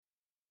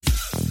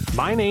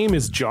My name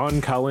is John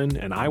Cullen,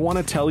 and I want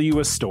to tell you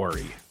a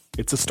story.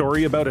 It's a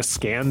story about a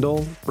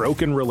scandal,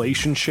 broken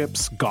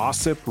relationships,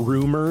 gossip,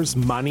 rumors,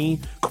 money,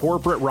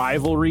 corporate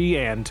rivalry,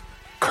 and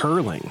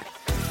curling.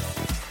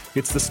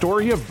 It's the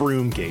story of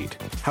Broomgate,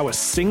 how a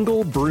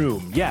single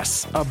broom,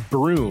 yes, a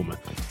broom,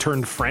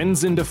 turned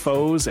friends into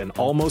foes and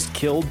almost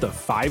killed the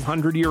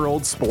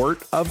 500-year-old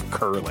sport of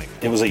curling.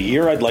 It was a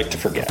year I'd like to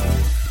forget.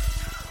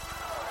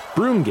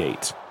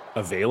 Broomgate,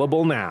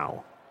 available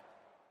now.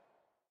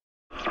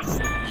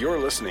 You're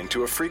listening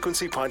to a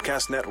Frequency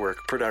Podcast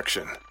Network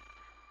production.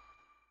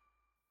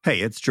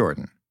 Hey, it's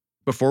Jordan.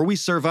 Before we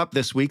serve up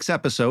this week's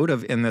episode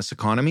of In This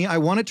Economy, I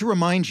wanted to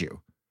remind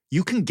you,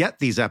 you can get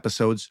these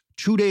episodes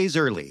 2 days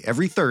early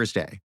every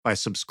Thursday by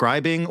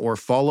subscribing or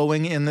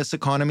following In This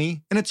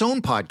Economy in its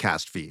own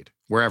podcast feed,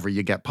 wherever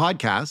you get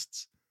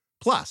podcasts.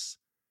 Plus,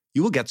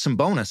 you will get some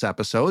bonus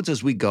episodes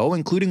as we go,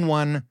 including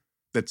one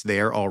that's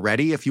there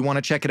already if you want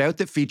to check it out,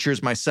 that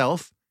features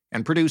myself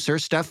and producer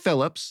Steph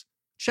Phillips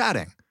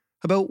chatting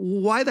about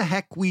why the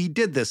heck we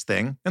did this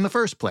thing in the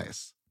first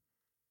place.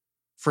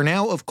 For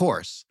now, of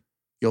course,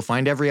 you'll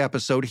find every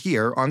episode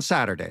here on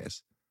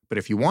Saturdays. But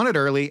if you want it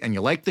early and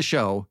you like the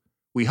show,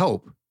 we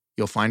hope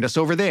you'll find us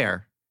over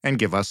there and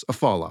give us a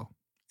follow.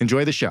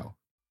 Enjoy the show.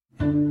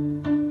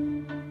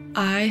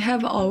 I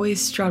have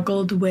always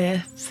struggled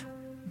with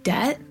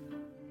debt.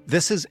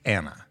 This is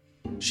Anna.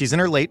 She's in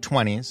her late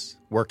 20s,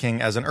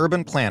 working as an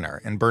urban planner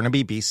in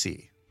Burnaby,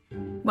 BC.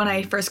 When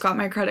I first got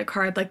my credit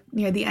card, like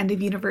near the end of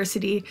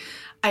university,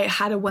 I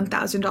had a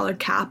 $1,000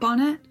 cap on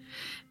it.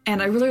 And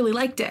I really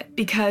liked it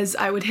because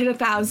I would hit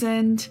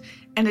 1,000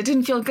 and it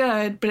didn't feel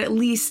good, but at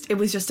least it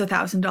was just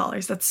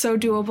 $1,000. That's so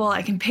doable.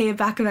 I can pay it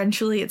back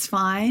eventually. It's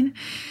fine.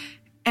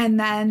 And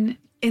then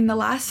in the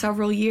last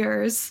several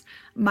years,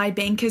 my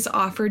bank has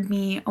offered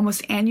me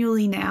almost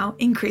annually now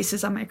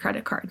increases on my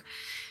credit card.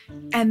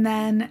 And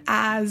then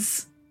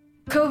as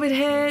COVID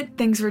hit,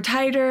 things were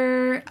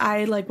tighter.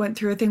 I went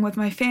through a thing with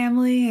my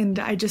family and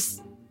I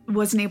just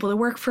wasn't able to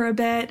work for a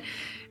bit.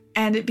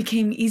 And it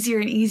became easier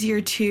and easier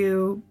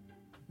to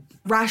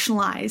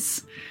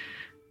rationalize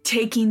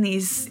taking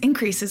these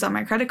increases on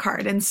my credit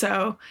card. And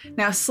so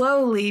now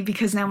slowly,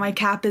 because now my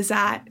cap is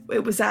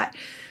it was at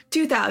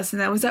 $2,000,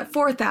 that was at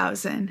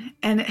 $4,000,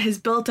 and it has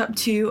built up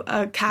to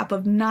a cap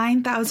of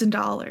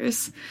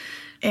 $9,000.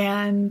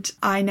 And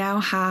I now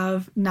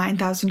have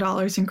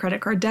 $9,000 in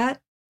credit card debt.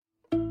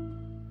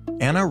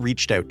 Anna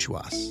reached out to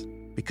us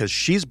because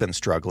she's been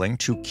struggling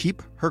to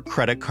keep her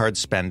credit card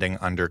spending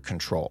under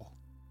control.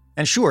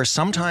 And sure,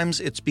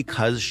 sometimes it's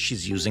because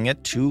she's using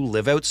it to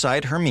live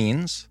outside her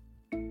means,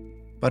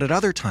 but at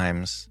other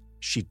times,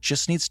 she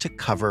just needs to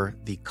cover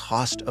the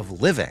cost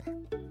of living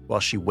while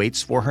she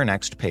waits for her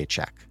next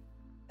paycheck.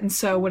 And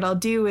so what I'll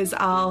do is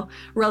I'll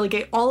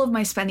relegate all of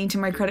my spending to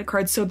my credit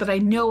card so that I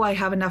know I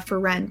have enough for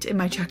rent in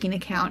my checking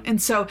account.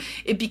 And so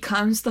it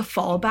becomes the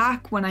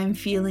fallback when I'm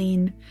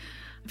feeling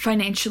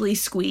financially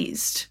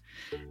squeezed.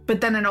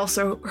 But then it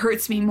also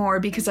hurts me more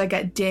because I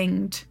get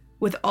dinged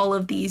with all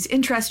of these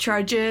interest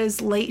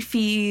charges, late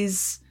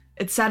fees,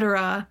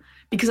 etc.,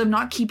 because I'm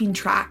not keeping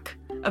track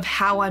of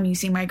how I'm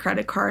using my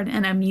credit card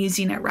and I'm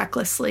using it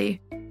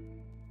recklessly.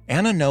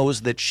 Anna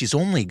knows that she's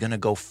only going to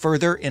go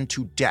further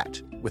into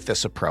debt with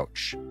this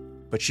approach,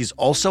 but she's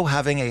also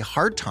having a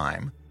hard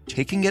time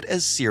taking it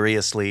as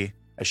seriously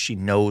as she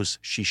knows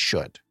she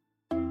should.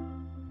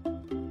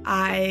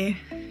 I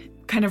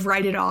kind of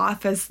write it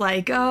off as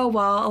oh,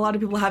 well, a lot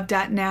of people have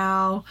debt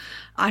now.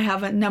 I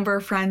have a number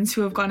of friends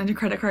who have gone into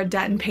credit card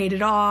debt and paid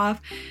it off.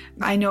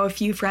 I know a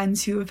few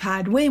friends who have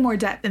had way more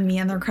debt than me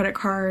on their credit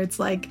cards,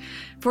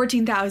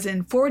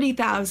 $14,000,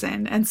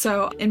 $40,000. And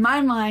so in my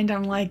mind,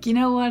 I'm you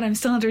know what? I'm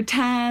still under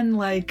 10.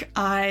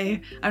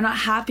 I'm not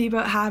happy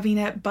about having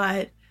it,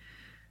 but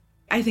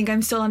I think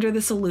I'm still under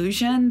this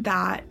illusion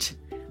that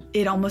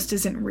it almost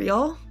isn't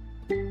real.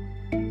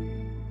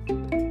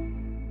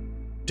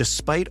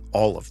 Despite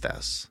all of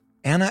this,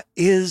 Anna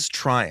is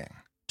trying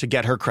to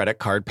get her credit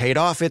card paid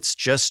off. It's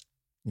just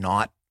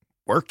not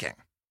working.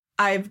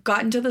 I've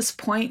gotten to this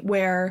point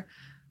where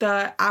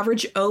the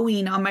average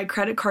owing on my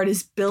credit card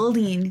is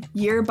building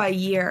year by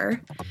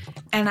year.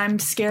 And I'm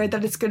scared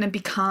that it's going to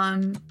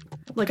become,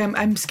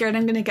 I'm scared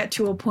I'm going to get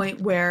to a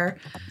point where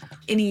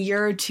in a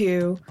year or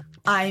two,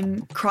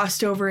 I'm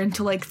crossed over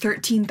into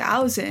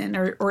 13,000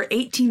 or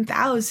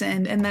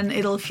 18,000. And then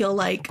it'll feel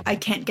like I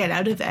can't get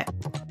out of it.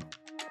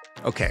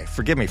 Okay,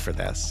 forgive me for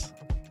this,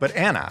 but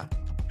Anna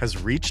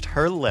has reached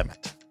her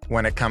limit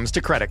when it comes to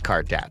credit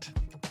card debt.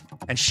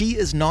 And she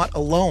is not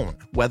alone,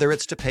 whether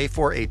it's to pay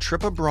for a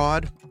trip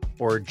abroad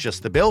or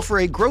just the bill for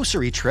a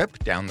grocery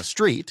trip down the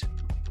street.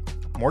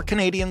 More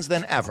Canadians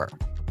than ever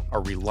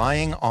are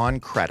relying on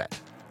credit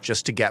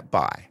just to get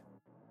by.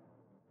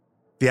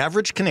 The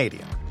average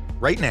Canadian,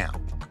 right now,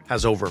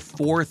 has over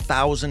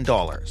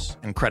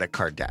 $4,000 in credit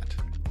card debt.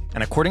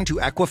 And according to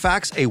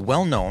Equifax, a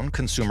well-known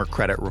consumer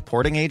credit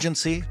reporting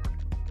agency,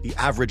 the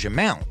average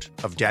amount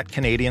of debt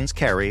Canadians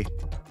carry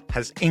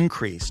has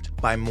increased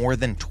by more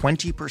than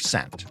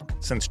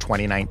 20% since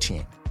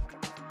 2019.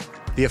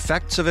 The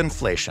effects of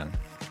inflation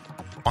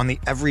on the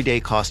everyday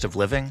cost of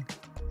living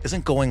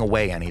isn't going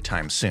away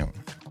anytime soon.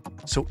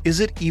 So is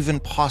it even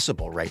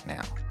possible right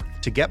now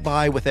to get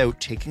by without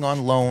taking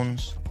on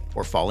loans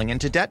or falling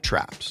into debt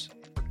traps?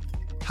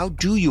 How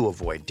do you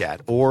avoid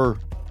debt or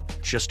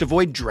just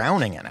avoid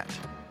drowning in it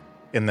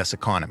in this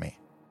economy?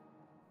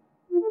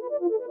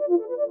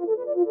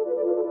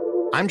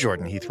 I'm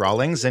Jordan Heath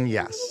Rawlings, and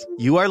yes,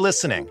 you are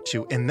listening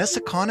to In This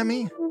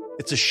Economy.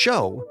 It's a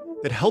show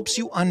that helps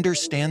you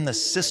understand the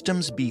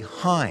systems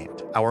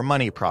behind our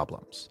money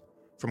problems,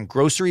 from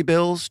grocery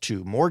bills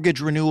to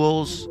mortgage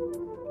renewals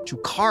to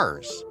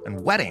cars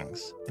and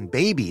weddings and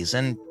babies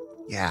and,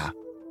 yeah,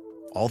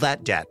 all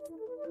that debt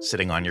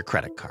sitting on your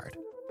credit card.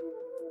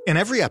 In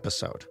every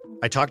episode,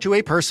 I talk to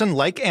a person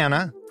like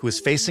Anna who is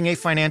facing a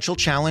financial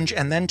challenge,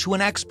 and then to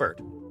an expert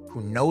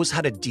who knows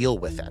how to deal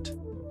with it.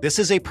 This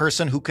is a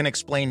person who can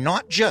explain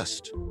not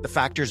just the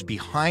factors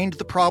behind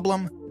the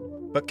problem,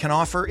 but can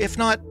offer, if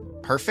not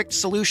perfect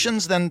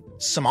solutions, then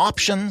some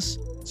options,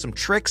 some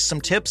tricks, some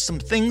tips, some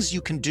things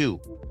you can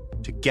do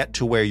to get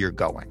to where you're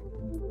going,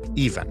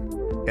 even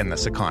in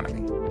this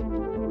economy.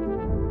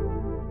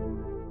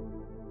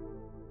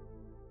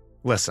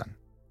 Listen,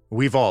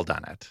 we've all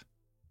done it.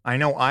 I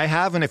know I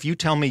have, and if you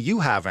tell me you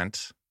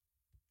haven't,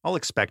 I'll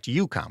expect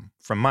you come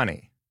from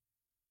money.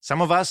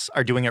 Some of us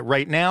are doing it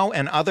right now,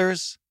 and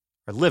others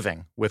are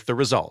living with the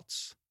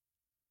results.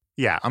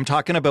 Yeah, I'm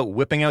talking about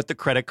whipping out the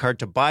credit card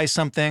to buy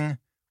something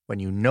when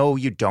you know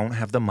you don't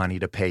have the money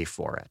to pay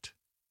for it.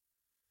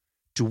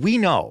 Do we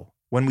know,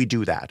 when we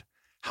do that,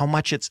 how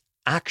much it's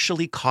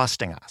actually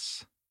costing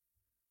us?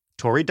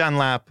 Tori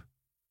Dunlap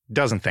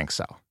doesn't think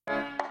so.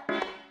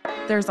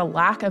 There's a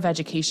lack of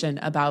education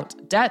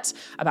about debt,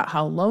 about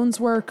how loans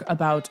work,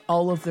 about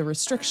all of the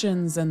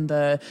restrictions and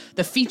the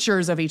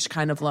features of each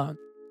kind of loan.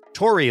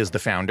 Tori is the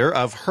founder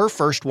of Her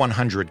First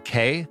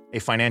 100K, a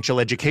financial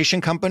education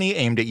company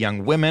aimed at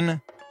young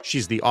women.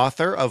 She's the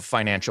author of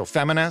Financial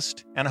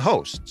Feminist and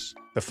hosts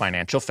the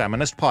Financial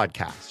Feminist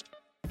podcast.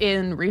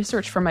 In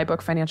research for my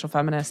book, Financial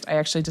Feminist, I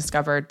actually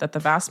discovered that the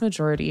vast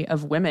majority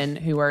of women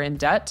who are in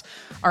debt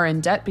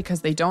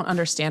because they don't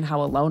understand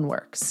how a loan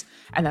works.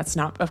 And that's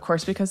not, of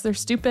course, because they're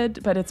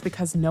stupid, but it's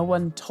because no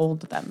one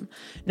told them.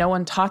 No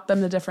one taught them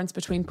the difference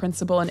between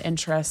principal and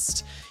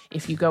interest.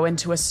 If you go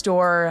into a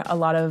store, a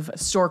lot of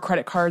store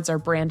credit cards are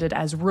branded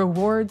as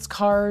rewards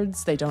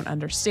cards. They don't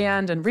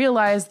understand and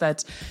realize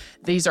that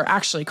these are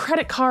actually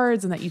credit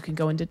cards and that you can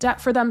go into debt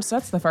for them. So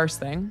that's the first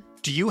thing.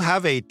 Do you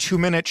have a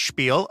 2-minute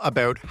spiel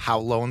about how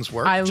loans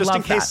work? Just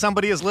in case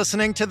somebody is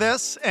listening to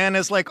this and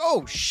is like,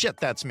 oh, shit,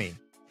 that's me.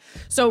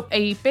 So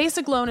a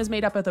basic loan is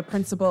made up of the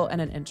principal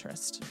and an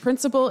interest.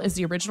 Principal is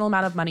the original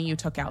amount of money you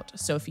took out.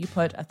 So if you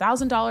put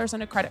 $1,000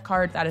 on a credit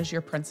card, that is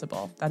your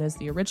principal. That is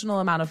the original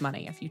amount of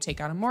money. If you take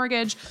out a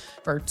mortgage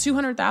for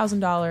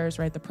 $200,000,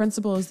 right, the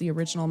principal is the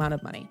original amount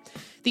of money.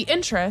 The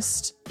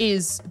interest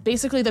is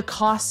basically the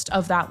cost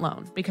of that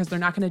loan because they're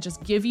not going to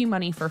just give you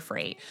money for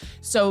free.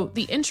 So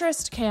the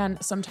interest can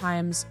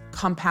sometimes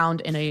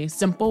compound in a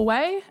simple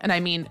way. And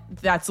I mean,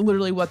 that's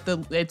literally what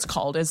it's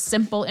called, is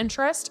simple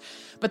interest.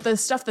 But the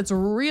stuff that's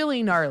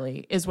really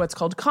gnarly is what's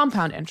called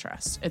compound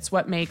interest. It's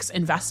what makes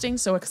investing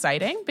so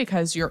exciting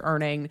because you're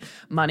earning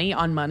money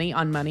on money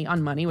on money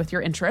on money with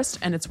your interest.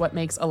 And it's what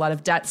makes a lot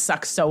of debt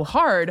suck so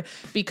hard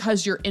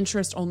because your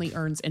interest only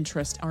earns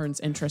interest,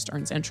 earns interest,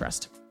 earns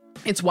interest.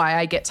 It's why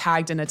I get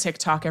tagged in a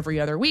TikTok every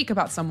other week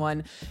about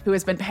someone who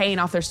has been paying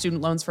off their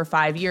student loans for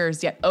 5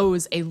 years, yet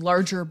owes a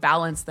larger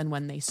balance than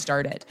when they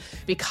started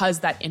because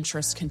that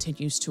interest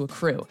continues to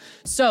accrue.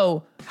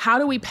 So how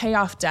do we pay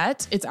off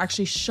debt? It's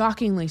actually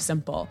shockingly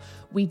simple.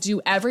 We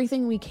do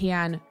everything we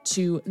can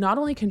to not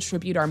only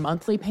contribute our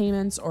monthly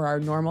payments or our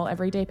normal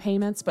everyday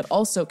payments, but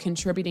also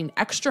contributing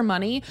extra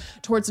money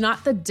towards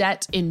not the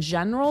debt in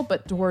general,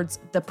 but towards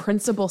the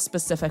principal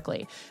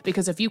specifically.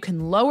 Because if you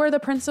can lower the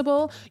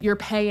principal, you're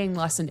paying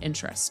less in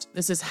interest.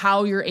 This is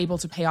how you're able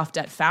to pay off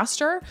debt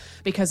faster,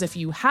 because if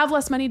you have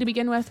less money to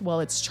begin with, well,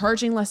 it's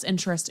charging less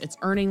interest, it's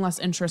earning less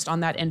interest on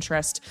that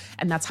interest,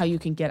 and that's how you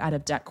can get out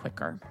of debt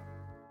quicker.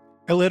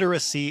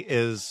 Illiteracy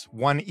is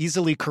one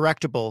easily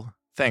correctable,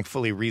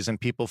 thankfully, reason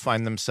people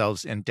find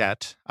themselves in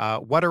debt.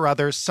 What are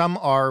others? Some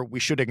are, we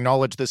should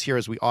acknowledge this here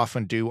as we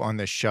often do on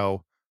this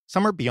show,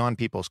 some are beyond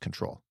people's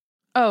control.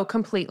 Oh,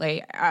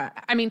 completely.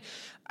 I mean,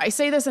 I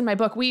say this in my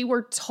book. We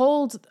were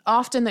told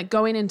often that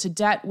going into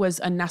debt was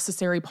a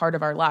necessary part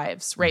of our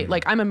lives, right?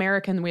 Like, I'm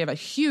American. We have a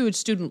huge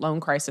student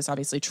loan crisis,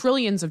 obviously,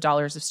 trillions of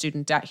dollars of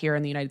student debt here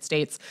in the United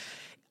States.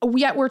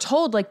 Yet we're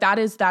told like that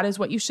is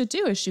what you should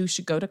do, is you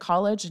should go to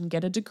college and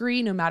get a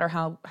degree no matter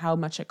how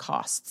much it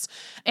costs.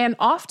 And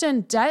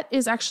often debt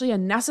is actually a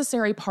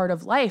necessary part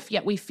of life,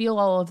 yet we feel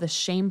all of the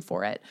shame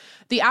for it.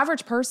 The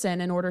average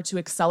person, in order to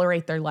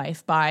accelerate their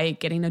life by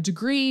getting a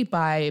degree,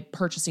 by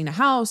purchasing a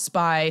house,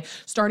 by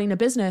starting a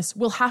business,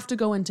 will have to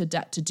go into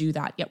debt to do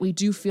that. Yet we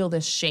do feel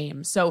this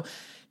shame. So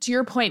to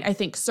your point, I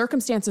think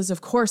circumstances,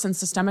 of course, and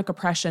systemic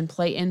oppression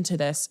play into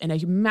this in a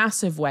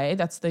massive way.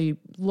 That's the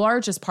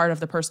largest part of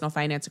the personal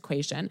finance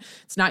equation.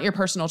 It's not your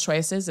personal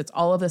choices. It's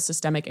all of the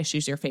systemic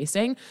issues you're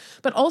facing.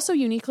 But also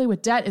uniquely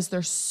with debt is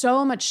there's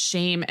so much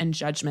shame and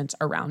judgment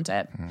around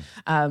it.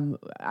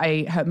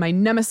 I have my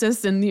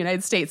nemesis in the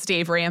United States,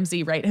 Dave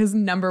Ramsey, right? His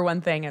number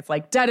one thing, it's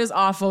like, debt is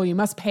awful. You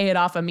must pay it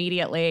off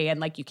immediately. And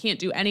like, you can't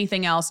do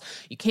anything else.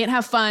 You can't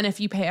have fun if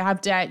you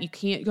have debt. You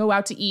can't go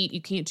out to eat.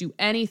 You can't do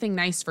anything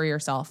nice for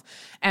yourself.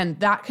 And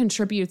that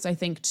contributes, I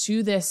think,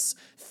 to this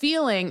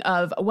feeling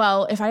of,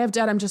 well, if I have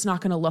debt, I'm just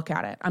not going to look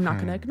at it. I'm not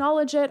going to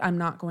acknowledge it. I'm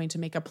not going to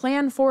make a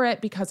plan for it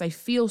because I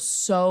feel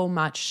so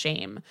much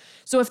shame.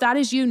 So if that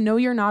is you, know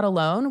you're not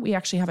alone. We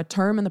actually have a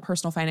term in the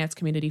personal finance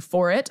community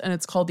for it, and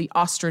it's called the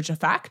ostrich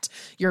effect.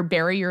 You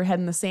bury your head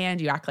in the sand.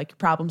 You act like your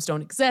problems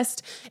don't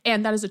exist.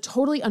 And that is a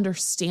totally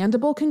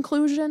understandable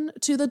conclusion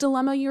to the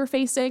dilemma you're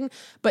facing,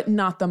 but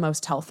not the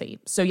most healthy.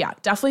 So yeah,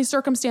 definitely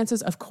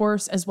circumstances, of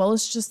course, as well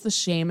as just the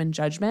shame and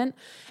judgment.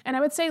 And I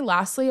would say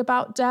lastly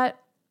about debt,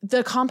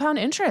 the compound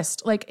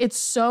interest. Like, it's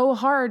so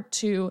hard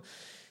to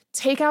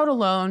take out a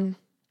loan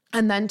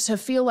and then to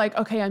feel like,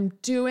 okay, I'm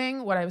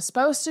doing what I was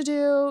supposed to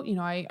do. You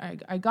know,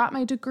 I got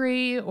my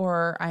degree,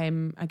 or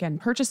I'm, again,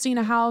 purchasing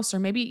a house, or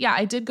maybe, yeah,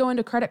 I did go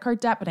into credit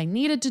card debt, but I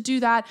needed to do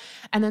that.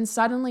 And then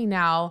suddenly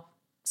now,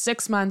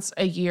 6 months,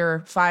 a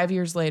year, 5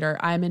 years later,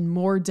 I'm in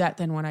more debt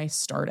than when I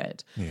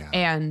started. Yeah.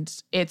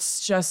 And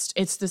it's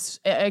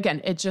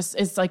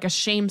like a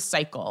shame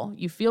cycle.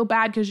 You feel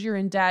bad because you're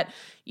in debt.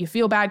 You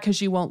feel bad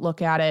because you won't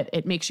look at it.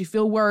 It makes you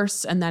feel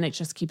worse. And then it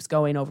just keeps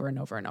going over and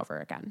over and over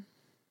again.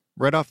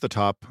 Right off the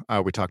top,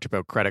 we talked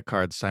about credit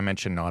cards. I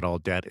mentioned not all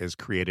debt is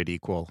created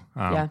equal.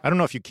 I don't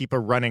know if you keep a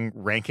running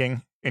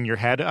ranking in your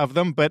head of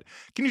them, but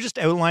can you just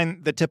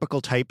outline the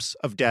typical types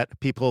of debt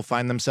people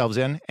find themselves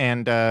in,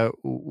 and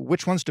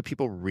which ones do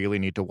people really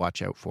need to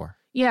watch out for?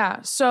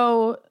 Yeah.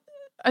 So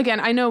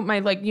again, I know my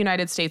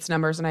United States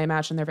numbers, and I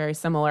imagine they're very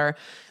similar.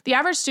 The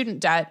average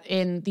student debt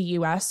in the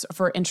US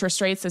for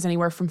interest rates is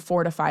anywhere from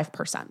 4 to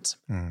 5%.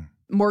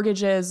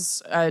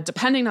 Mortgages,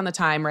 depending on the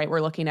time, right?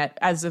 We're looking at,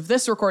 as of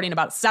this recording,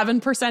 about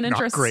 7%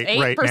 interest,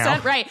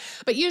 8%, right?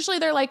 But usually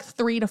they're like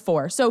 3 to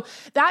 4. So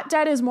that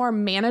debt is more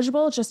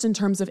manageable just in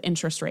terms of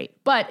interest rate,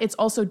 but it's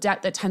also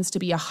debt that tends to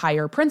be a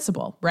higher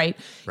principal, right?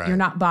 You're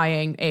not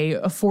buying a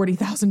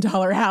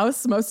 $40,000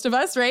 house, most of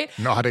us, right?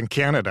 Not in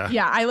Canada.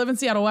 Yeah, I live in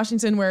Seattle,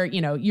 Washington, where,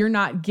 you're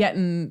not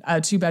getting a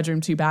 2-bedroom,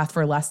 2-bath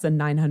for less than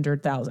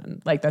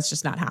 $900,000. Like, that's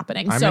just not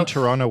happening. I'm in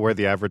Toronto, where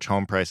the average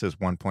home price is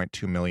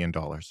 $1.2 million.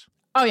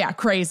 Oh yeah,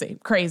 crazy.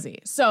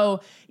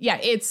 So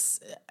yeah,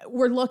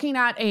 we're looking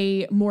at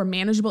a more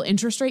manageable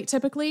interest rate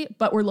typically,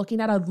 but we're looking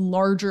at a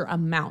larger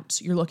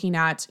amount. You're looking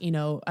at,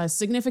 a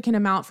significant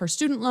amount for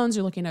student loans.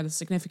 You're looking at a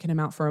significant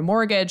amount for a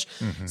mortgage.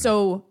 Mm-hmm.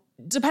 So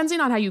depending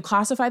on how you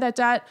classify that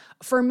debt,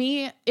 for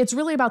me, it's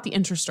really about the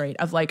interest rate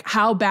of like,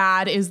 how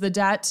bad is the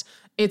debt?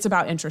 It's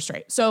about interest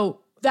rate.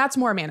 So that's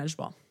more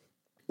manageable.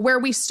 Where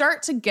we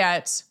start to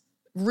get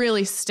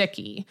really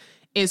sticky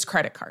is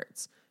credit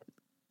cards.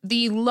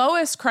 The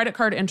lowest credit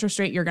card interest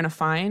rate you're going to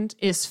find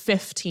is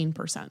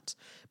 15%,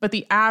 but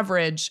the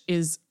average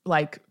is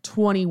like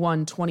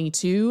 21,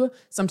 22,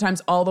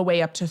 sometimes all the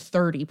way up to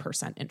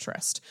 30%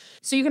 interest.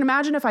 So you can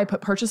imagine if I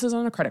put purchases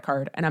on a credit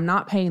card and I'm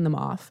not paying them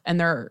off and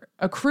they're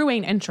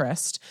accruing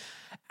interest,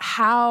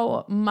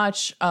 how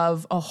much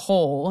of a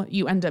hole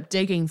you end up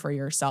digging for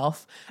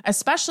yourself,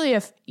 especially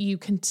if you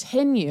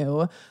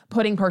continue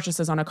putting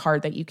purchases on a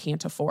card that you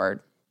can't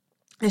afford.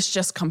 It's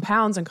just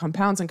compounds and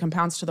compounds and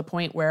compounds to the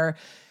point where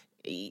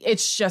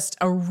it's just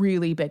a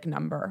really big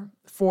number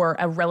for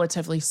a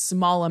relatively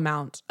small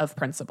amount of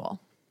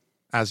principal.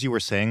 As you were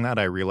saying that,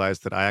 I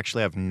realized that I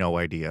actually have no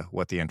idea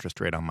what the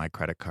interest rate on my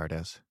credit card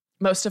is.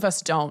 Most of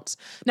us don't.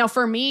 Now,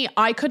 for me,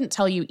 I couldn't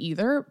tell you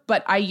either,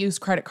 but I use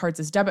credit cards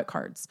as debit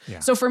cards. Yeah.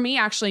 So for me,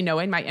 actually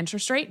knowing my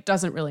interest rate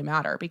doesn't really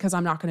matter because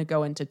I'm not going to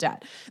go into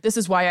debt. This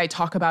is why I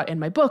talk about in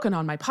my book and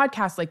on my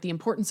podcast, like the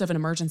importance of an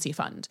emergency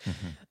fund.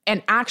 Mm-hmm.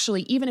 And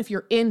actually, even if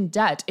you're in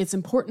debt, it's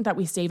important that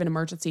we save an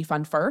emergency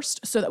fund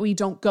first so that we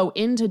don't go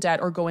into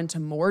debt or go into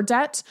more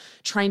debt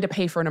trying to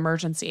pay for an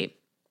emergency.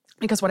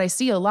 Because what I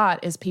see a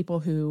lot is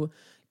people who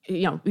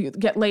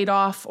get laid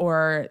off,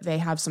 or they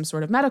have some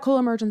sort of medical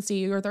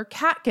emergency, or their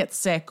cat gets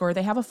sick, or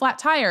they have a flat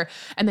tire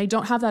and they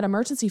don't have that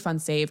emergency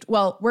fund saved.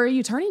 Well, where are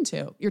you turning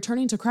to? You're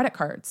turning to credit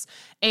cards.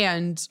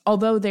 And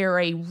although they're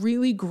a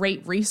really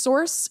great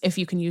resource, if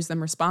you can use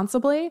them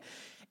responsibly,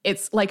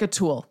 it's like a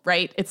tool,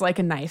 right? It's like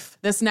a knife.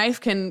 This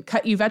knife can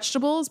cut you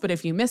vegetables, but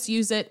if you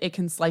misuse it, it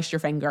can slice your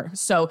finger.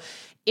 So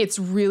it's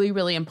really,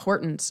 really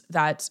important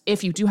that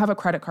if you do have a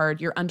credit card,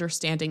 you're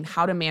understanding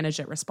how to manage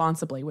it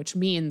responsibly, which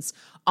means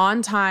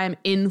on time,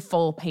 in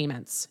full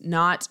payments,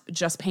 not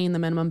just paying the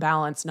minimum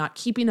balance, not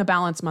keeping a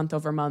balance month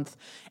over month,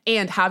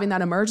 and having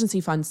that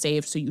emergency fund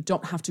saved so you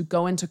don't have to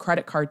go into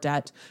credit card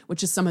debt,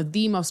 which is some of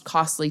the most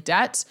costly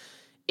debt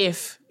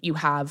if you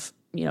have,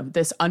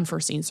 this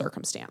unforeseen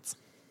circumstance.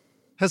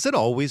 Has it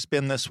always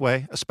been this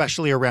way,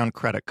 especially around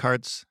credit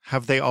cards?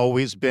 Have they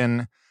always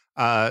been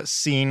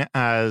seen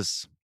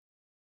as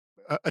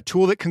a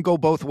tool that can go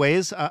both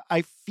ways.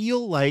 I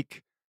feel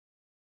like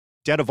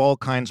debt of all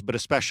kinds, but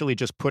especially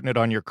just putting it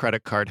on your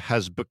credit card,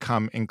 has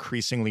become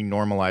increasingly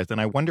normalized. And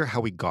I wonder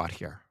how we got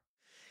here.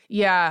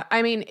 Yeah,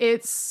 I mean,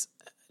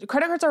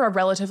 credit cards are a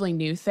relatively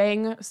new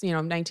thing.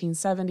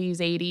 1970s,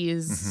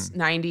 80s,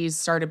 90s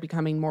started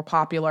becoming more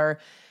popular.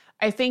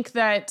 I think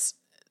that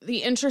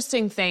the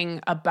interesting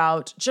thing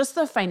about just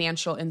the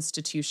financial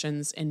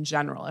institutions in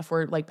general, if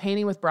we're like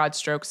painting with broad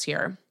strokes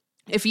here,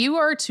 if you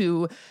are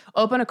to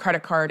open a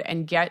credit card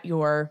and get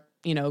your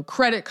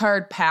credit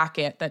card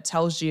packet that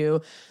tells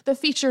you the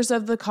features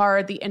of the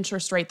card, the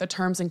interest rate, the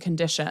terms and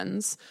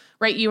conditions,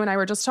 right? You and I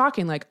were just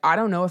talking, like, I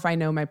don't know if I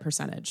know my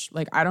percentage.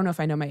 Like, I don't know if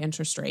I know my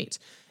interest rate.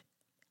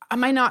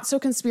 My not so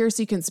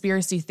conspiracy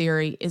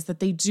theory is that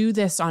they do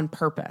this on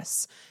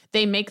purpose.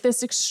 They make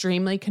this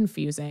extremely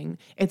confusing.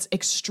 It's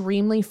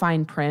extremely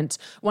fine print.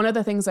 One of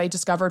the things I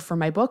discovered from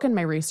my book and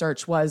my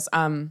research was,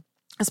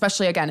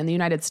 especially again in the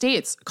United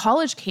States,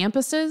 college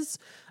campuses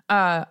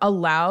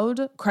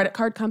allowed credit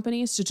card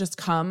companies to just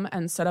come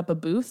and set up a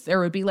booth. There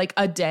would be like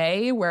a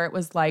day where it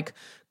was like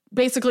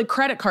basically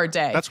credit card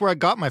day. That's where I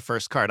got my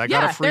first card. I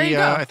got a free,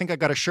 I think I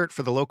got a shirt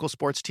for the local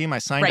sports team. I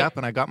signed up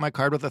and I got my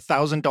card with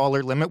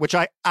 $1,000 limit, which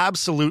I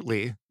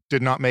absolutely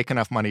did not make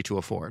enough money to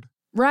afford.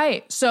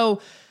 Right.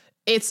 So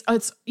it's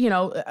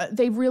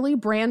they really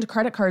brand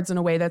credit cards in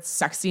a way that's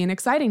sexy and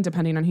exciting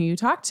depending on who you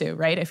talk to,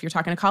 right? If you're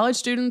talking to college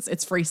students,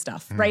 it's free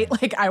stuff, right?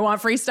 Like, I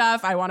want free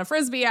stuff. I want a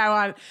Frisbee. I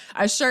want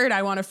a shirt.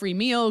 I want a free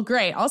meal.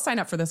 Great. I'll sign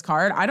up for this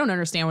card. I don't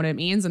understand what it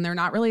means, and they're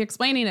not really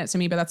explaining it to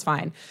me, but that's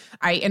fine.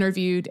 I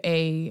interviewed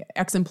a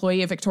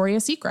ex-employee of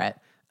Victoria's Secret.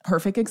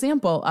 Perfect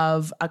example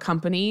of a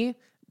company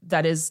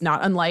that is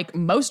not unlike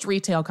most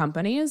retail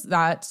companies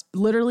that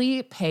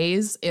literally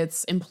pays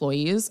its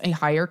employees a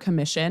higher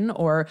commission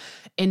or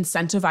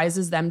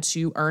incentivizes them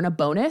to earn a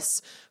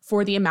bonus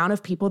for the amount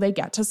of people they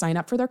get to sign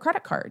up for their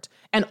credit card.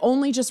 And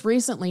only just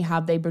recently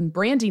have they been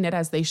branding it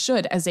as they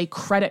should, as a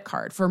credit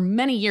card. For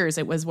many years,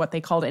 it was what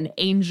they called an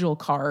angel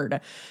card,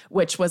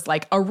 which was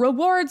like a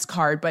rewards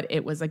card, but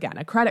it was, again,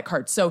 a credit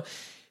card. So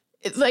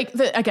like,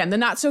 the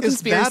not so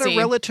conspiracy. Is that a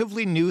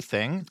relatively new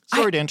thing?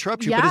 Sorry to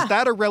interrupt you, but is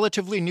that a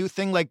relatively new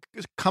thing? Like,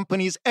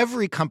 companies,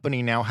 every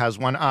company now has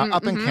one.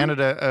 Up in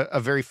Canada,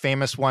 a very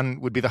famous one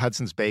would be the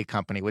Hudson's Bay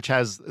Company, which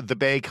has the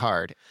Bay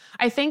card.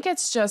 I think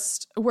it's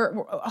just, we're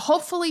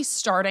hopefully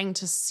starting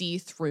to see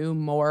through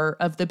more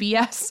of the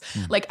BS.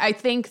 Like, I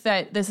think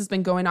that this has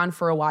been going on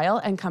for a while,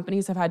 and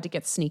companies have had to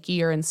get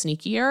sneakier and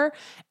sneakier.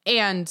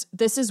 And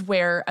this is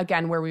where,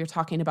 again, where we were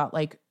talking about,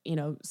 like,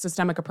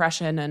 systemic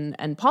oppression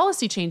and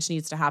policy change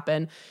needs to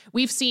happen.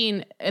 We've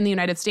seen in the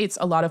United States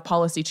a lot of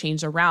policy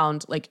change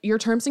around, like, your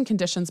terms and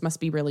conditions must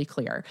be really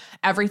clear.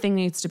 Everything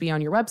needs to be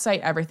on your website.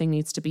 Everything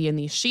needs to be in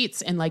these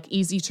sheets in, like,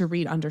 easy to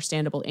read,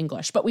 understandable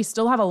English. But we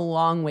still have a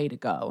long way to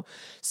go.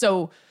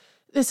 So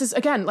this is,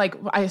 again, like,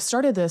 I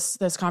started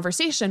this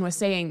conversation with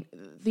saying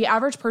the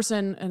average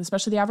person, and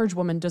especially the average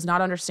woman, does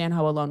not understand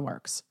how a loan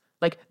works.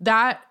 Like,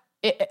 that,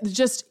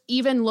 just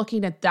even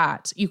looking at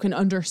that, you can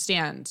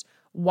understand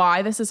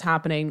why this is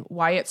happening,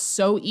 why it's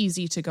so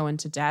easy to go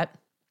into debt.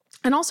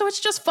 And also, it's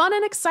just fun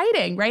and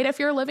exciting, right? If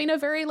you're living a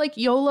very, like,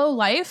 YOLO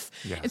life,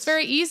 it's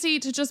very easy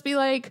to just be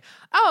like,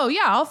 oh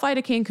yeah, I'll fly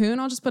to Cancun.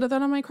 I'll just put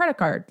that on my credit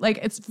card. Like,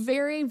 it's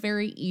very,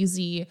 very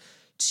easy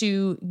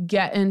to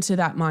get into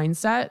that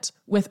mindset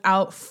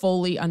without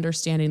fully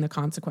understanding the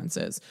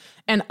consequences.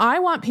 And I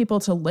want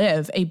people to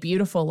live a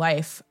beautiful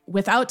life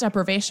without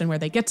deprivation, where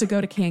they get to go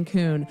to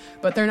Cancun,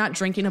 but they're not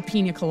drinking a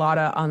pina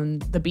colada on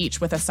the beach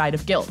with a side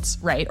of guilt,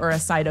 right? Or a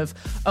side of,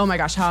 oh my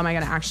gosh, how am I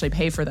going to actually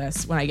pay for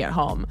this when I get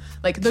home?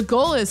 Like, the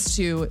goal is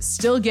to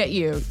still get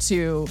you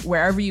to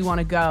wherever you want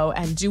to go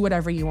and do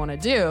whatever you want to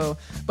do,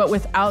 but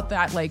without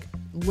that, like,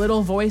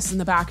 little voice in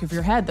the back of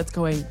your head that's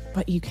going,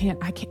 but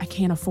I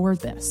can't afford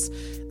this.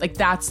 Like,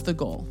 that's the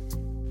goal.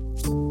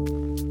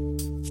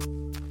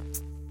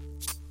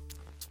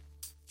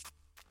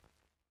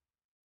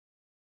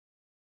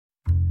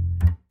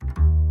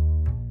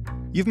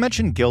 You've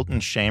mentioned guilt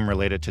and shame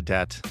related to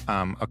debt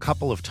a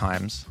couple of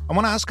times. I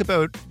want to ask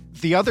about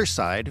the other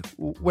side.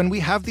 When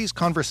we have these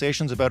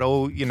conversations about,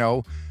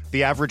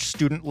 the average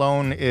student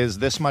loan is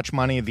this much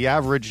money, the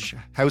average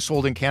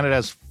household in Canada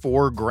has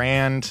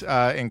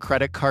 $4,000 in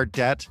credit card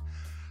debt,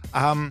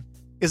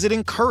 is it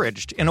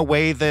encouraged in a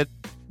way that,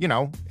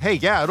 hey,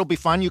 yeah, it'll be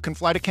fun, you can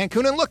fly to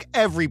Cancun, and look,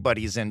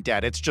 everybody's in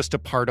debt, it's just a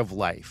part of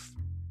life?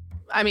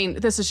 I mean,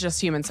 this is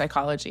just human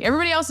psychology.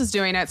 Everybody else is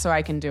doing it, so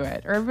I can do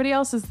it. Or everybody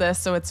else is this,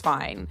 so it's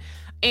fine.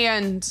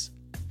 And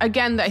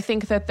again, I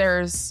think that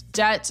there's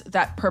debt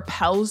that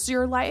propels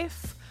your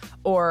life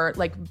or,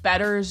 like,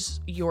 betters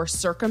your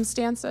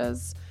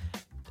circumstances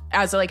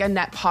as, like, a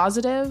net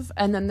positive.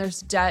 And then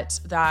there's debt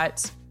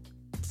that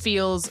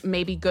feels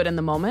maybe good in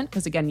the moment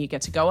because, again, you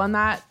get to go on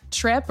that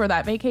trip or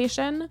that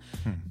vacation,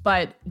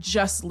 but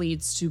just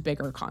leads to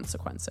bigger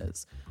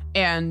consequences.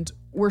 And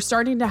we're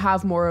starting to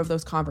have more of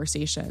those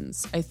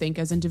conversations, I think,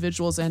 as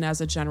individuals and as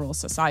a general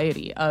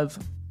society, of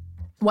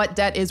what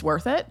debt is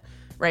worth it,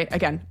 right?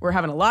 Again, we're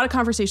having a lot of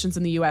conversations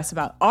in the US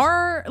about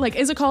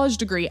is a college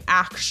degree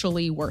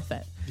actually worth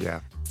it? Yeah.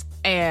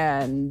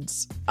 And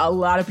a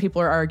lot of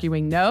people are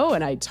arguing no,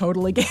 and I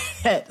totally get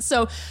it.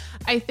 So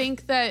I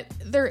think that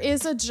there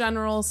is a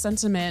general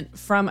sentiment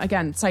from,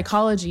 again,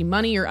 psychology,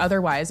 money or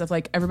otherwise, of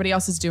like everybody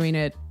else is doing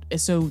it,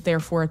 so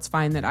therefore it's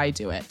fine that I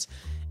do it.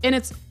 And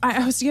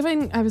I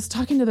was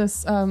talking to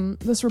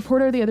this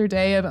reporter the other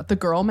day about the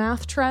girl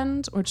math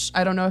trend, which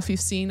I don't know if you've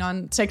seen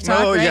on TikTok.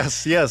 Oh,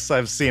 right? yes,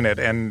 I've seen it.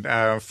 And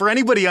for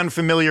anybody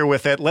unfamiliar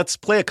with it, let's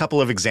play a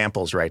couple of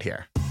examples right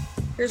here.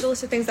 Here's a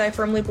list of things that I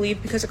firmly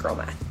believe because of girl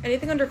math.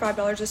 Anything under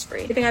 $5 is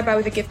free. Anything I buy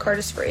with a gift card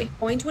is free.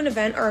 Going to an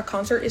event or a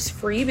concert is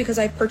free because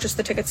I purchased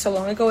the tickets so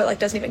long ago, it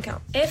doesn't even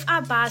count. If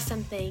I buy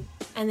something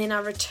and then I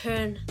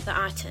return the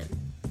item,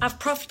 I've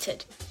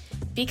profited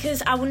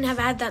because I wouldn't have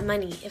had that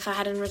money if I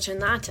hadn't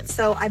returned the item.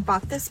 So I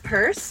bought this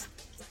purse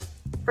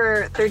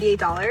for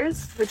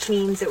 $38, which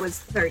means it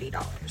was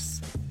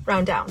 $30.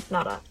 Round down,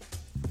 not up.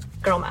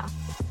 Girl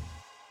math.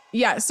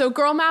 Yeah, so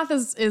girl math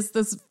is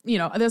this,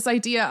 this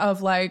idea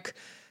of like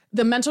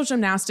the mental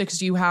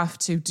gymnastics you have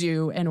to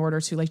do in order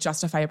to like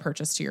justify a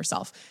purchase to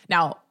yourself.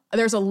 Now,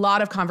 there's a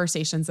lot of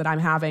conversations that I'm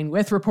having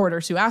with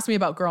reporters who ask me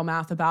about girl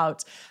math,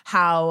 about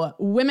how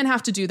women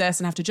have to do this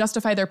and have to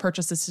justify their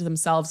purchases to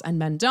themselves and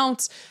men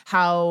don't,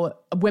 how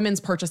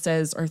women's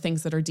purchases or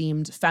things that are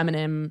deemed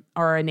feminine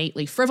are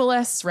innately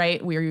frivolous,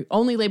 right? We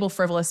only label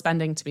frivolous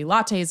spending to be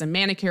lattes and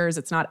manicures.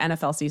 It's not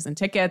NFL season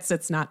tickets.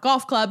 It's not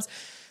golf clubs.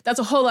 That's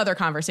a whole other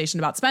conversation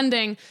about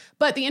spending.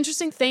 But the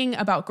interesting thing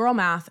about girl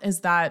math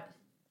is that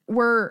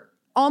we're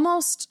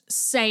almost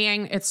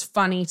saying it's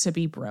funny to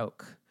be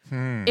broke.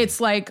 It's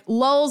like,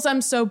 lulz,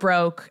 I'm so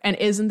broke, and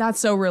isn't that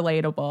so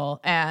relatable?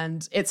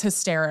 And it's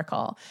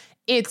hysterical.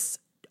 It's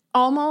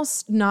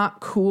almost not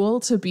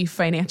cool to be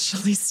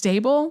financially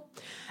stable,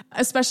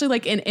 especially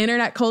like in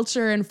internet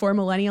culture and for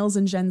millennials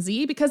and Gen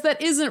Z, because that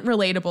isn't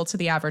relatable to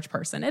the average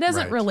person. It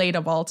isn't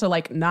relatable to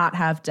like not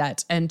have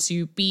debt and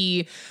to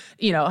be,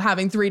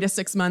 having 3 to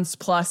 6 months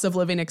plus of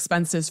living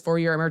expenses for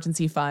your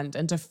emergency fund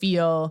and to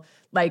feel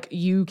like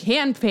you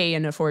can pay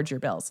and afford your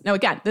bills. Now,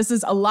 again, this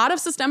is a lot of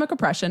systemic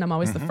oppression. I'm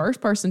always the first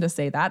person to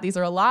say that. These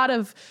are a lot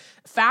of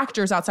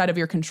factors outside of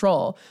your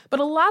control. But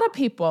a lot of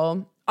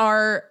people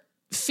are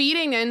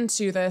feeding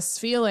into this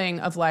feeling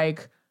of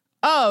like,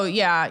 oh,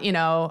 yeah,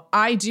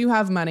 I do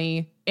have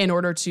money in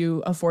order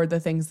to afford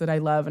the things that I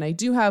love. And I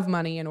do have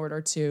money in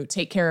order to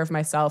take care of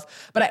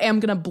myself. But I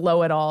am going to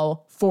blow it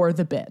all for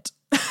the bit.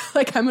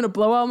 Like, I'm going to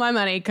blow all my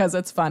money because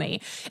it's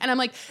funny. And I'm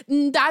like,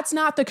 that's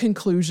not the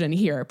conclusion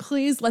here.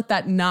 Please let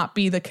that not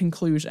be the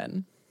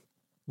conclusion.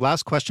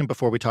 Last question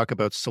before we talk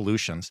about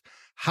solutions.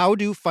 How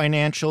do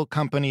financial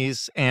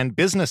companies and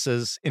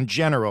businesses in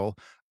general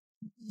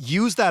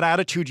use that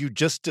attitude you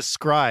just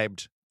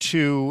described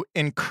to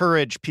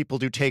encourage people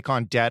to take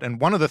on debt? And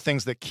one of the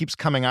things that keeps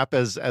coming up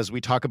as we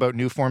talk about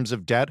new forms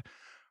of debt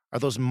are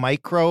those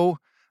micro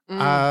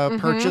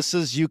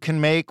purchases you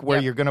can make where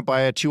you're going to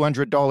buy a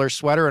 $200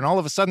 sweater and all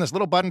of a sudden this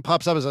little button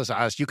pops up and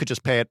says, you could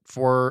just pay it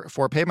for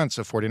 4 payments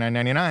of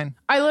 $49.99.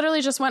 I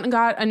literally just went and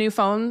got a new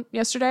phone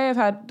yesterday. I've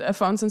had a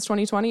phone since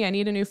 2020. I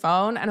need a new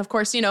phone. And of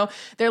course,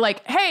 they're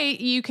like, hey,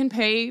 you can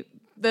pay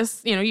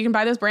this, you can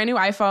buy this brand new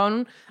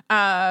iPhone.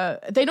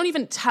 They don't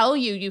even tell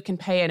you can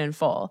pay it in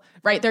full,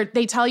 right?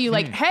 They tell you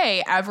like,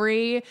 hey,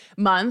 every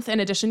month, in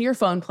addition to your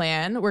phone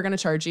plan, we're going to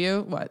charge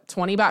you,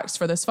 $20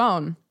 for this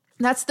phone.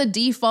 That's the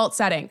default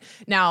setting.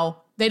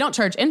 Now, they don't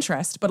charge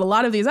interest, but a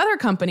lot of these other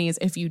companies,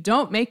 if you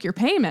don't make your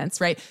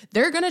payments, right,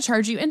 they're going to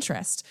charge you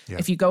interest. Yeah.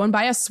 If you go and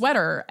buy a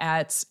sweater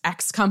at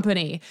X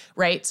company,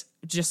 right,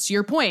 just to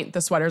your point, the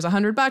sweater's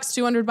 $100,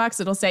 $200,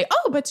 it'll say,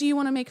 oh, but do you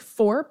want to make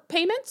 4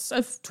 payments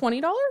of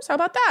 $20? How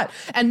about that?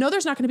 And no,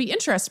 there's not going to be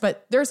interest,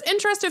 but there's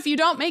interest if you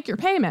don't make your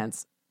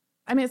payments.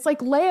 I mean, it's like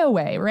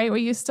layaway, right?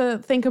 We used to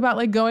think about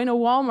like going to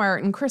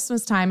Walmart in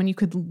Christmas time and you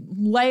could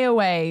lay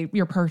away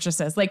your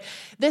purchases. Like,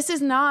 this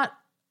is not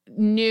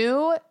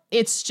new.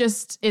 It's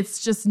just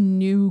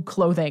new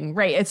clothing,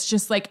 right? It's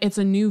just like, it's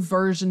a new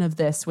version of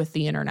this with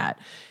the internet.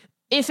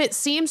 If it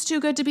seems too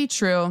good to be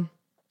true,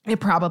 it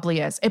probably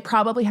is. It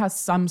probably has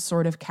some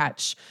sort of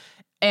catch.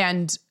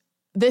 And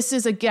this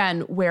is,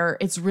 again, where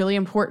it's really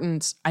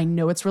important. I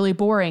know it's really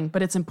boring,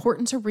 but it's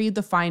important to read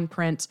the fine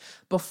print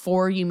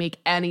before you make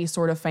any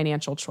sort of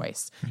financial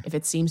choice. If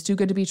it seems too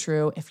good to be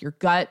true, if your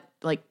gut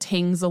like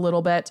tings a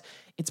little bit,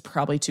 it's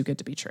probably too good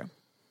to be true.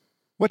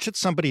 What should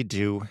somebody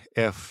do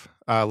if,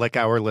 like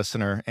our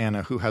listener,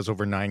 Anna, who has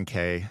over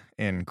 $9,000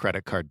 in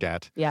credit card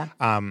debt? Yeah.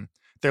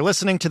 They're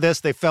listening to this.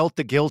 They felt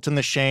the guilt and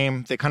the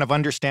shame. They kind of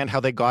understand how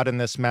they got in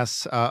this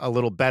mess a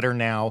little better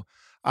now.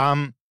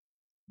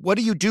 What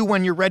do you do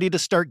when you're ready to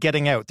start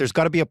getting out? There's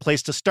got to be a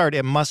place to start.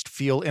 It must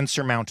feel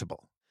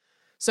insurmountable.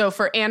 So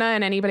for Anna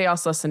and anybody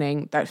else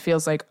listening that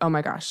feels like, oh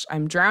my gosh,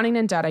 I'm drowning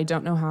in debt. I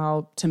don't know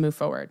how to move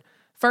forward.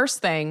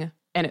 First thing,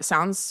 and it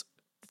sounds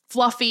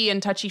fluffy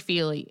and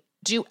touchy-feely,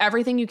 do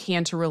everything you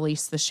can to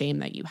release the shame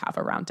that you have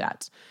around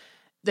debt.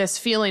 this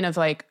feeling of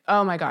like,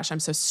 oh my gosh, I'm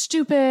so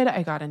stupid.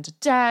 I got into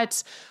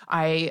debt.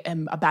 I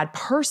am a bad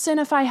person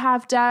if I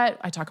have debt.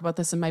 I talk about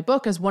this in my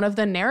book as one of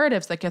the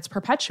narratives that gets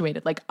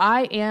perpetuated. Like,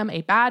 I am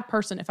a bad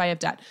person if I have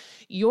debt.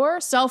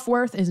 Your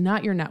self-worth is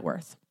not your net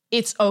worth.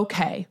 It's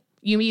okay.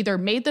 You either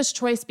made this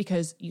choice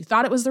because you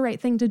thought it was the right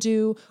thing to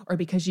do, or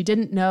because you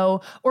didn't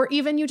know, or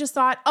even you just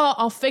thought, oh,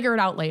 I'll figure it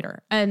out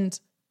later. And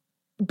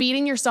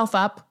beating yourself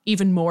up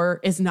even more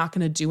is not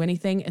going to do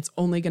anything. It's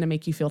only going to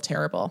make you feel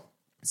terrible.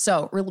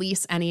 So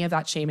release any of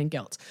that shame and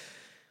guilt.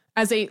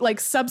 As a like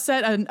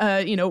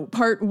subset,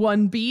 part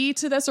 1B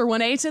to this or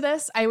 1A to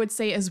this, I would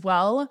say as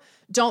well,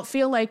 don't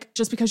feel like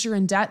just because you're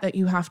in debt that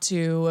you have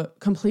to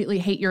completely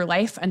hate your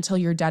life until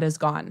your debt is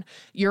gone.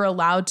 You're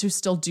allowed to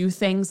still do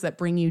things that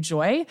bring you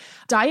joy.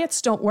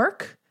 Diets don't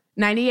work.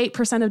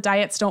 98% of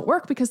diets don't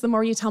work because the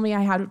more you tell me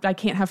I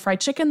can't have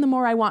fried chicken, the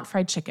more I want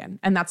fried chicken.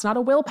 And that's not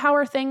a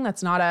willpower thing.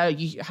 That's not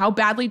a how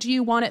badly do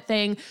you want it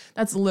thing.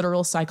 That's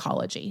literal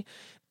psychology.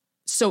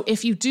 So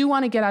if you do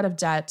want to get out of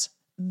debt,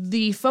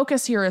 the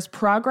focus here is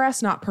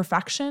progress, not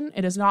perfection.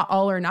 It is not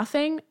all or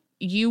nothing.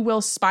 You will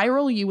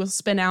spiral, you will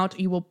spin out,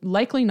 you will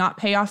likely not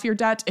pay off your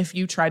debt if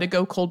you try to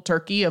go cold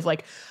turkey of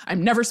like,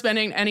 I'm never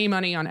spending any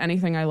money on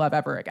anything I love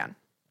ever again.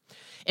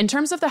 In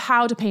terms of the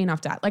how to paying off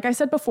debt, like I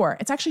said before,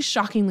 it's actually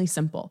shockingly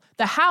simple.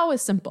 The how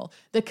is simple.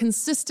 The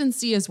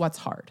consistency is what's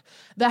hard.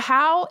 The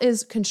how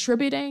is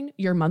contributing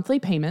your monthly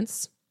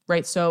payments,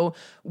 right? So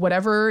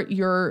whatever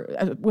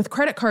with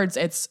credit cards,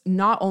 it's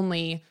not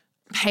only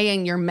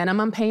paying your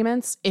minimum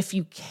payments. If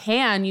you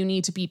can, you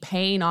need to be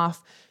paying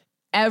off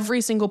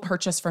every single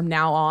purchase from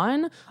now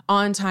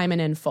on time and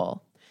in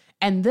full.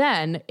 And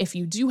then if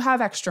you do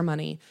have extra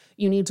money,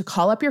 you need to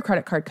call up your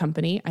credit card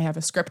company. I have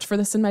a script for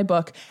this in my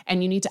book,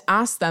 and you need to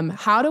ask them,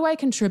 how do I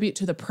contribute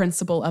to the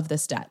principal of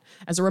this debt?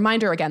 As a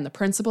reminder, again, the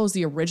principal is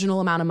the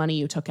original amount of money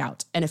you took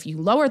out. And if you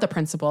lower the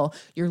principal,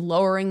 you're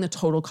lowering the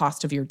total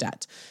cost of your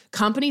debt.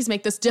 Companies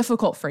make this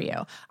difficult for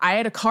you. I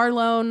had a car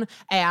loan,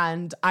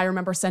 and I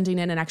remember sending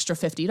in an extra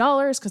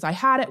 $50 because I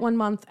had it one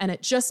month, and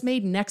it just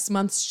made next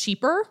month's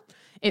cheaper.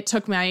 It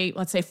took my,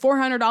 let's say,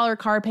 $400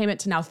 car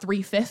payment to now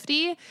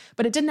 $350,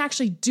 but it didn't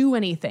actually do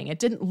anything. It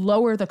didn't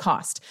lower the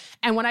cost.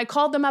 And when I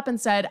called them up and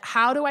said,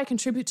 how do I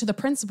contribute to the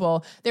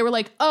principal? They were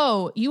like,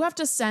 oh, you have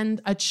to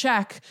send a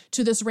check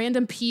to this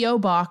random P.O.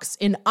 box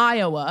in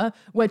Iowa,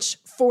 which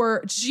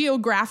for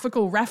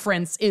geographical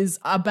reference is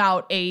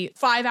about a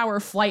 5-hour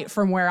flight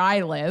from where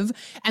I live.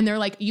 And they're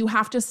like, you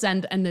have to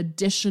send an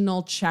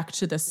additional check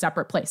to this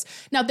separate place.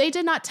 Now, they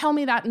did not tell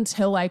me that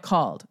until I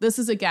called. This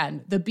is,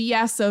 again, the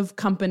BS of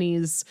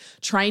companies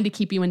trying to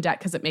keep you in debt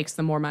because it makes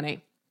them more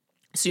money.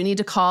 So you need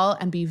to call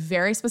and be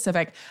very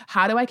specific.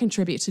 How do I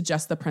contribute to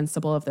just the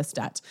principal of this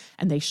debt?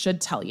 And they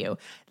should tell you.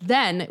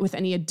 Then with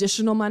any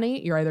additional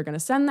money, you're either going to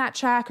send that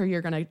check or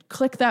you're going to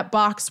click that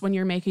box when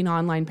you're making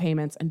online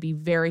payments and be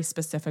very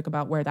specific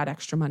about where that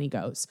extra money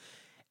goes.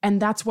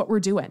 And that's what we're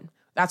doing.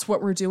 That's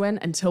what we're doing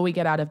until we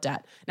get out of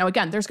debt. Now,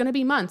 again, there's going to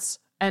be months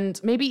and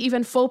maybe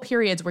even full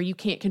periods where you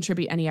can't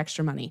contribute any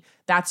extra money.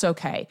 That's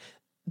okay.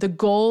 The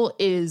goal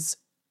is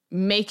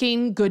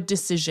making good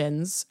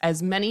decisions,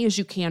 as many as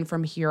you can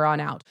from here on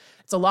out.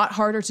 It's a lot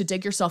harder to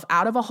dig yourself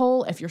out of a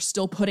hole if you're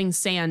still putting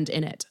sand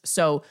in it.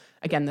 So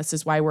again, this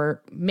is why we're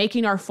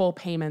making our full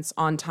payments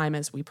on time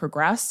as we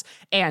progress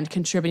and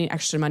contributing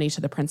extra money to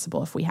the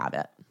principal if we have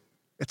it.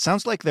 It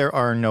sounds like there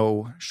are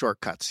no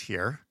shortcuts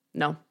here.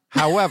 No.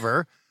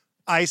 However,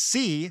 I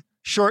see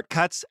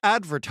shortcuts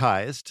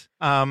advertised.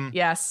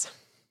 Yes.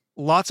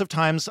 Lots of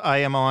times I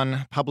am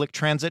on public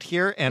transit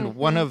here, and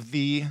one of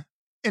the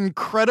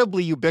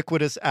incredibly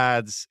ubiquitous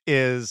ads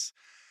is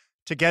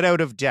to get out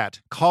of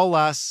debt. Call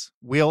us,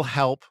 we'll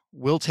help,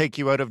 we'll take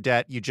you out of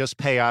debt, you just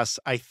pay us.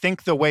 I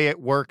think the way it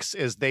works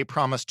is they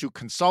promise to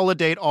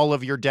consolidate all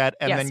of your debt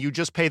and then you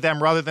just pay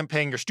them rather than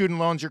paying your student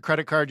loans, your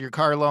credit card, your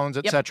car loans,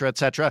 et cetera, et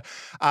cetera.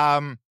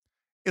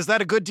 Is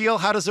that a good deal?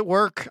 How does it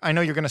work? I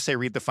know you're going to say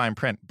read the fine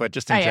print, but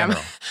just in general.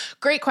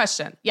 Great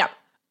question. Yep.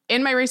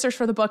 In my research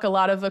for the book, a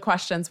lot of the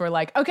questions were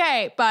like,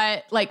 okay,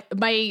 but like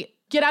my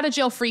get out of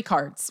jail free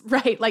cards,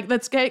 right? Like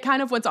that's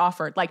kind of what's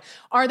offered. Like,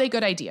 are they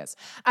good ideas?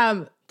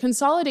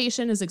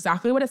 Consolidation is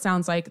exactly what it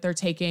sounds like. They're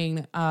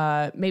taking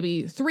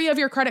maybe 3 of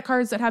your credit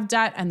cards that have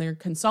debt and they're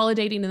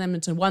consolidating them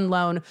into one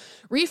loan.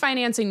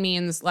 Refinancing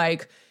means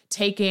like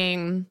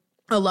taking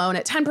a loan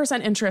at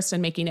 10% interest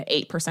and making it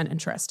 8%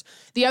 interest.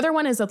 The other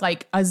one is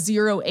like a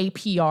 0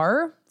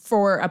 APR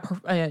for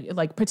a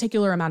like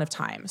particular amount of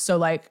time. So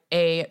like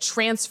a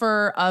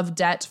transfer of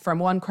debt from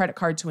one credit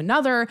card to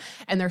another,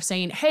 and they're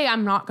saying, hey,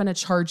 I'm not going to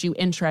charge you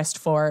interest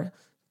for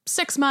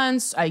 6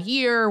 months, a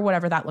year,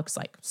 whatever that looks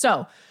like.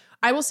 So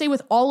I will say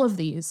with all of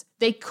these,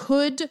 they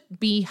could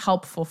be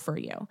helpful for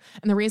you.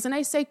 And the reason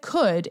I say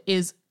could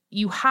is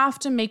you have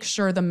to make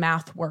sure the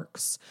math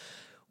works.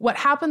 What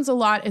happens a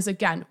lot is,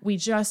 again, we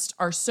just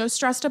are so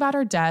stressed about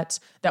our debt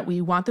that we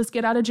want this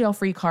get out of jail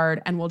free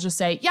card and we'll just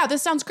say, yeah,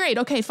 this sounds great.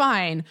 Okay,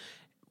 fine.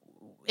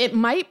 It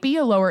might be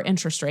a lower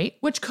interest rate,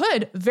 which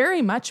could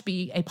very much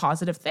be a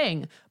positive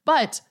thing,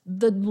 but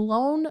the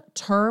loan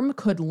term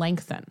could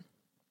lengthen.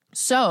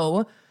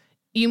 So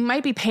you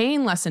might be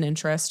paying less in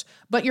interest,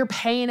 but you're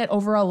paying it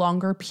over a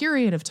longer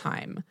period of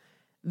time.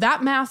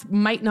 That math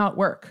might not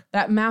work.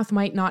 That math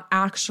might not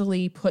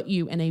actually put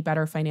you in a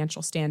better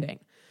financial standing.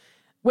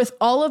 With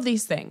all of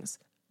these things,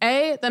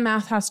 A, the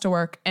math has to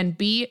work, and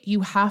B,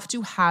 you have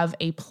to have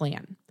a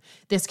plan.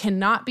 This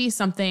cannot be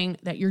something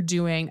that you're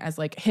doing as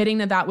like hitting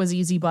the that was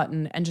easy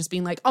button and just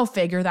being like, I'll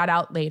figure that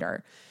out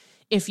later.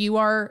 If you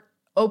are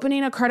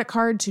opening a credit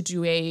card to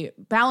do a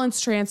balance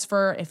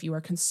transfer, if you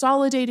are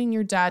consolidating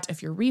your debt,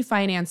 if you're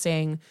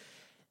refinancing,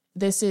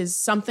 this is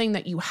something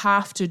that you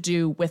have to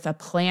do with a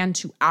plan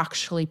to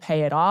actually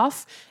pay it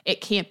off.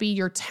 It can't be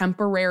your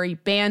temporary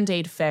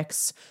Band-Aid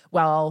fix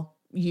while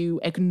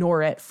you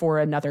ignore it for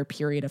another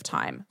period of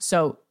time.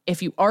 So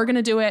if you are going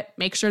to do it,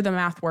 make sure the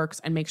math works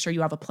and make sure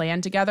you have a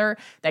plan together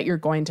that you're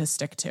going to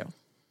stick to.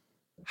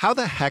 How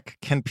the heck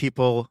can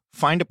people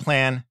find a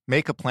plan,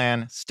 make a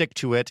plan, stick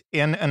to it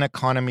in an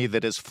economy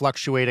that is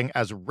fluctuating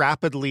as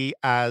rapidly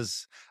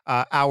as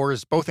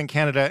ours, both in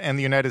Canada and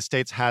the United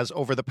States, has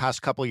over the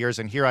past couple of years?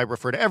 And here I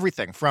refer to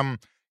everything from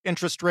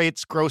interest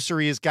rates,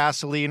 groceries,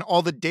 gasoline,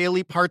 all the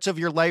daily parts of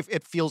your life.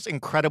 It feels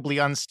incredibly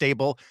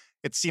unstable.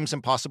 It seems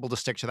impossible to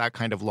stick to that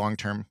kind of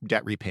long-term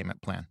debt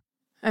repayment plan.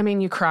 I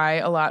mean, you cry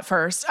a lot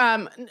first.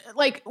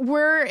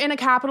 We're in a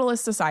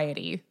capitalist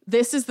society.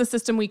 This is the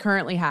system we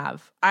currently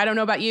have. I don't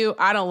know about you.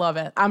 I don't love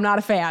it. I'm not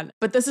a fan,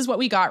 but this is what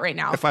we got right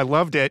now. If I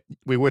loved it,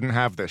 we wouldn't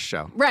have this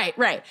show.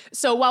 Right.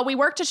 So while we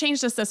work to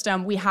change the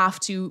system, we have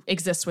to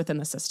exist within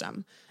the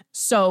system.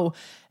 So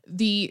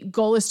the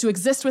goal is to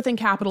exist within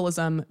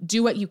capitalism,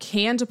 do what you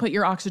can to put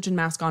your oxygen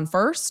mask on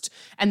first.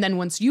 And then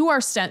once you are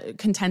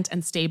content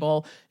and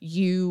stable,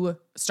 you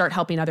start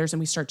helping others and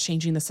we start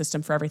changing the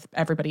system for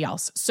everybody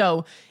else.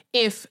 So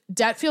if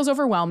debt feels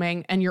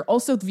overwhelming and you're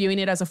also viewing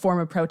it as a form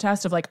of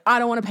protest of like, I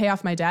don't want to pay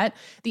off my debt,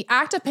 the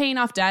act of paying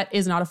off debt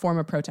is not a form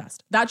of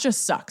protest. That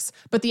just sucks.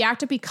 But the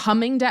act of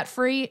becoming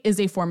debt-free is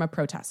a form of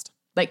protest.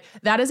 Like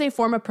that is a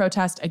form of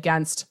protest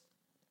against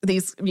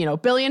these,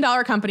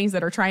 billion-dollar companies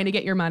that are trying to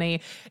get your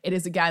money. It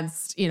is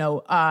against,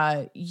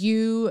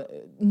 you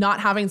not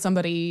having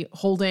somebody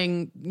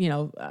holding,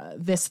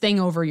 this thing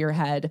over your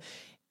head.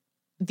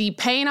 The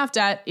paying off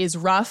debt is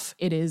rough.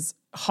 It is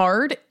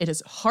hard. It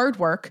is hard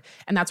work.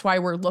 And that's why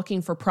we're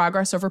looking for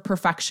progress over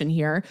perfection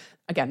here.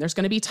 Again, there's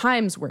going to be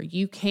times where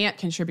you can't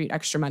contribute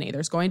extra money.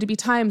 There's going to be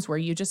times where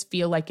you just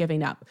feel like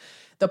giving up.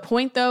 The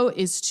point, though,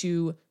 is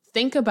to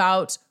think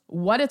about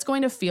what it's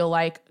going to feel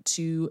like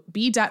to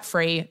be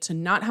debt-free, to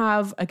not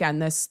have, again,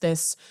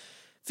 this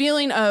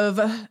feeling of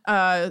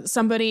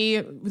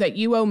somebody that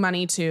you owe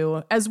money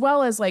to, as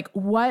well as like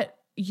what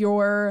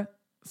your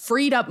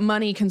freed up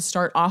money can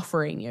start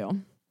offering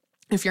you.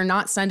 If you're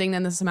not sending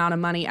in this amount of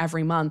money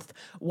every month,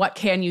 what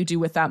can you do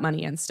with that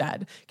money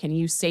instead? Can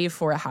you save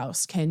for a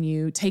house? Can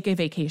you take a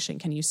vacation?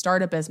 Can you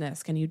start a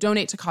business? Can you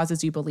donate to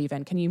causes you believe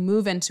in? Can you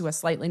move into a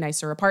slightly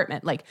nicer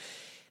apartment? Like,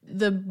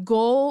 the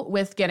goal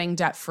with getting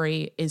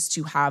debt-free is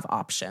to have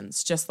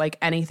options, just like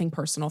anything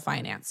personal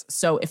finance.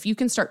 So if you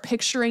can start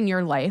picturing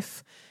your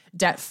life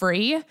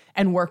debt-free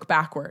and work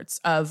backwards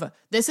of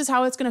this is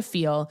how it's going to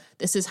feel,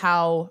 this is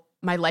how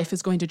my life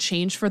is going to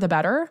change for the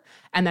better,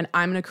 and then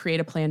I'm going to create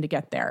a plan to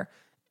get there.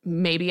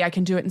 Maybe I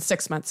can do it in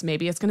 6 months.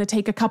 Maybe it's going to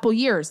take a couple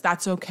years.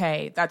 That's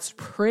okay. That's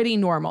pretty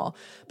normal.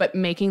 But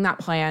making that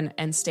plan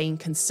and staying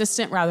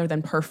consistent rather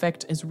than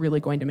perfect is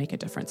really going to make a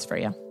difference for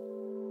you.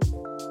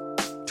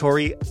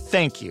 Tori,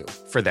 thank you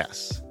for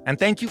this. And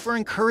thank you for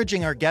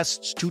encouraging our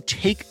guests to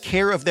take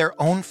care of their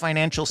own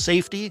financial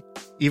safety,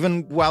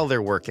 even while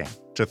they're working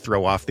to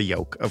throw off the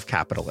yoke of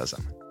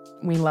capitalism.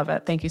 We love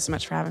it. Thank you so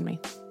much for having me.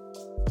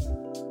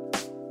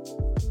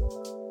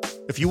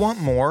 If you want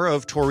more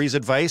of Tori's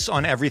advice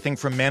on everything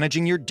from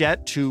managing your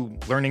debt to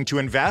learning to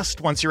invest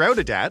once you're out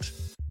of debt,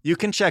 you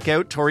can check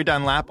out Tori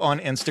Dunlap on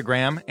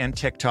Instagram and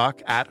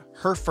TikTok at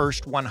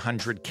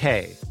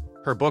HerFirst100K.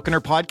 Her book and her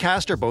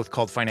podcast are both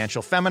called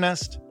Financial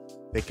Feminist.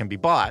 They can be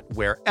bought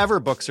wherever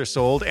books are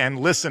sold and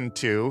listened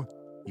to,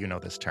 you know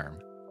this term,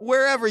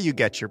 wherever you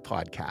get your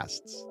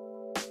podcasts.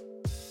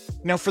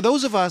 Now, for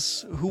those of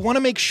us who want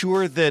to make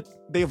sure that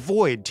they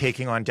avoid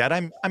taking on debt,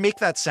 I make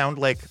that sound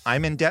like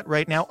I'm in debt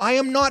right now. I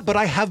am not, but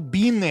I have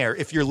been there.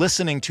 If you're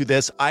listening to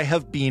this, I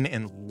have been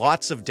in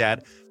lots of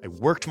debt. I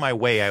worked my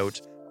way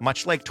out.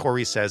 Much like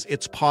Tori says,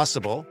 it's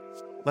possible.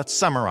 Let's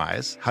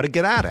summarize how to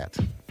get at it.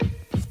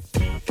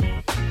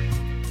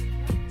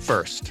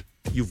 First,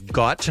 you've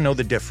got to know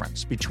the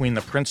difference between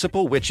the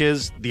principal, which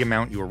is the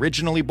amount you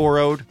originally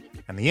borrowed,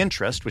 and the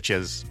interest, which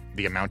is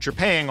the amount you're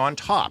paying on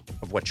top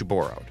of what you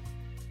borrowed.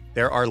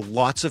 There are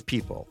lots of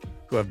people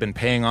who have been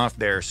paying off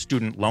their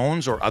student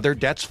loans or other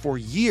debts for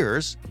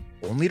years,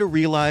 only to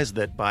realize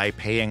that by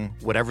paying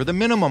whatever the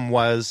minimum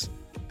was,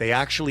 they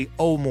actually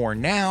owe more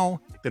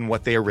now than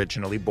what they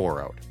originally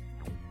borrowed.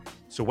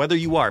 So whether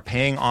you are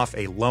paying off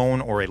a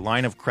loan or a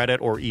line of credit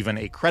or even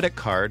a credit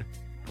card,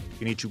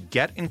 you need to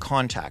get in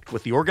contact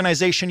with the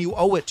organization you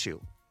owe it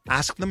to.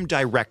 Ask them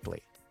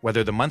directly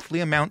whether the monthly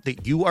amount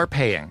that you are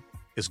paying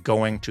is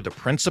going to the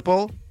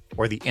principal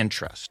or the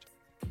interest.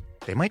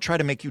 They might try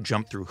to make you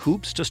jump through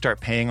hoops to start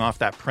paying off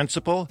that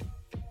principal,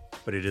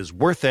 but it is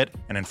worth it,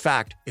 and in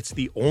fact, it's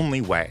the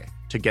only way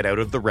to get out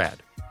of the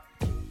red.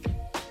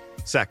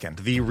 Second,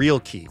 the real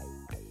key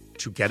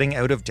to getting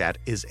out of debt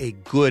is a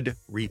good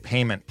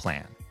repayment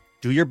plan.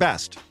 Do your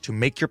best to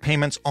make your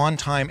payments on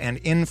time and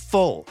in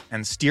full,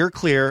 and steer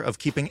clear of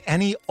keeping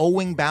any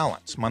owing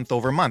balance month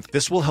over month.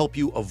 This will help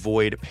you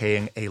avoid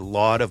paying a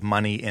lot of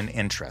money in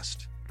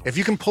interest, if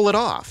you can pull it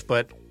off.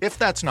 But if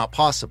that's not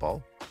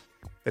possible,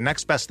 the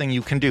next best thing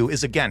you can do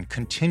is, again,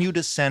 continue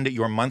to send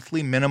your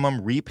monthly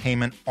minimum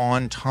repayment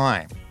on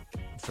time.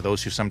 For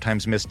those who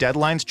sometimes miss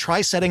deadlines,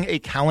 try setting a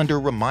calendar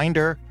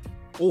reminder,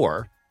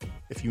 or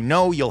if you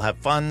know you'll have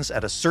funds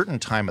at a certain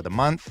time of the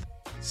month,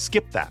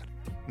 skip that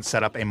and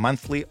set up a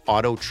monthly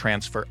auto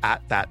transfer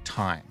at that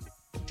time.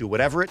 Do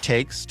whatever it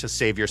takes to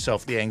save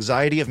yourself the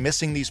anxiety of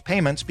missing these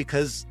payments,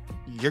 because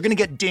you're going to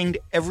get dinged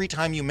every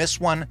time you miss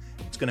one.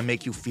 It's going to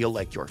make you feel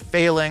like you're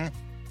failing.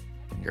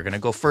 You're going to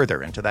go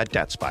further into that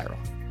debt spiral.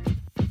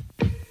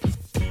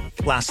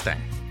 Last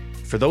thing,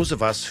 for those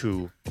of us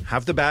who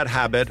have the bad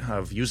habit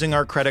of using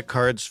our credit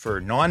cards for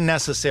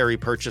non-necessary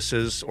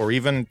purchases or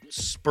even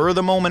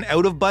spur-of-the-moment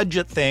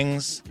out-of-budget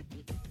things,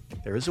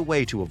 there is a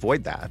way to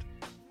avoid that.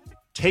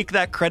 Take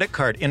that credit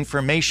card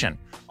information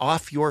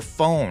off your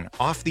phone,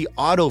 off the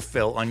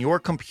autofill on your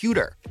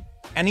computer.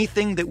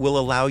 Anything that will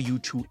allow you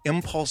to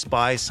impulse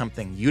buy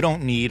something you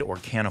don't need or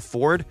can't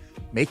afford,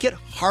 make it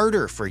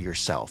harder for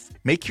yourself.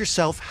 Make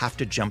yourself have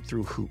to jump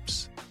through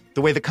hoops,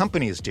 the way the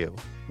companies do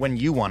when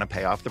you want to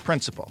pay off the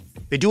principal.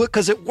 They do it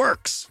because it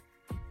works.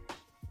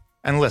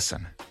 And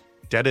listen,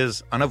 debt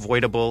is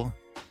unavoidable.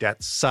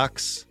 Debt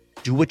sucks.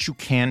 Do what you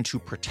can to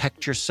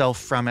protect yourself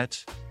from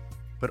it.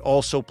 But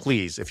also,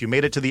 please, if you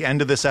made it to the end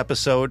of this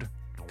episode,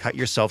 cut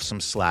yourself some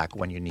slack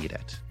when you need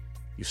it.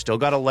 You've still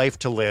got a life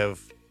to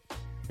live,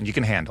 and you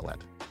can handle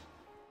it.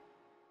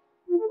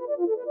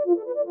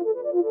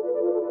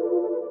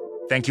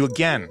 Thank you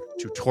again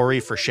to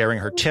Tori for sharing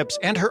her tips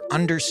and her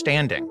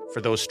understanding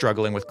for those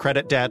struggling with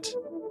credit debt.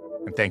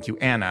 And thank you,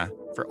 Anna,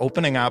 for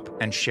opening up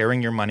and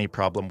sharing your money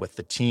problem with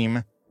the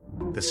team.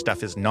 This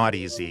stuff is not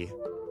easy,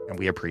 and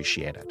we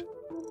appreciate it.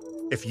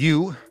 If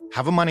you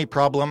have a money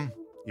problem,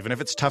 even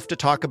if it's tough to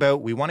talk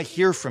about, we want to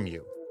hear from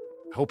you.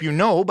 I hope you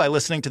know by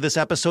listening to this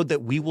episode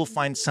that we will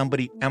find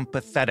somebody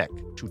empathetic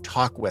to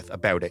talk with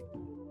about it.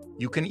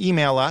 You can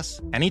email us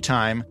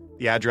anytime.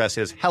 The address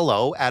is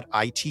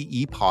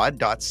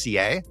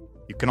hello@itepod.ca.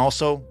 You can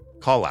also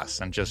call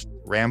us and just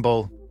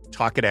ramble,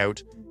 talk it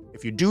out.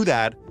 If you do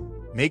that,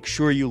 make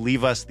sure you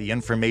leave us the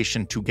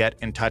information to get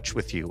in touch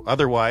with you.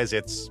 Otherwise,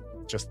 it's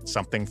just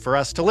something for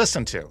us to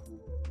listen to.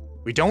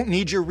 We don't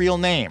need your real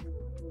name.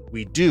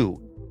 We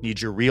do need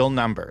your real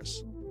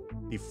numbers.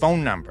 The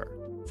phone number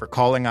for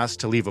calling us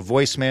to leave a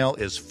voicemail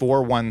is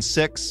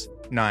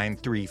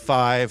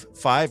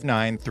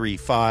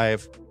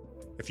 416-935-5935.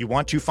 If you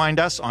want to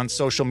find us on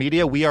social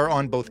media, we are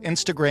on both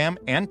Instagram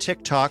and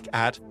TikTok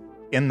at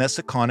In This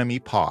Economy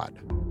Pod.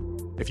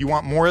 If you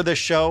want more of this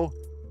show,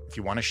 if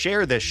you want to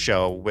share this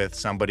show with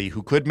somebody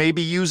who could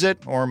maybe use it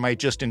or might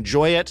just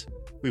enjoy it,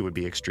 we would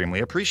be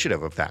extremely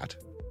appreciative of that.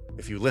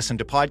 If you listen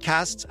to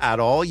podcasts at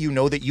all, you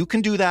know that you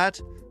can do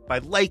that by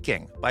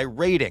liking, by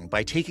rating,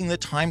 by taking the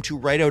time to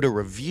write out a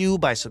review,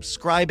 by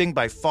subscribing,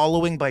 by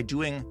following, by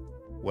doing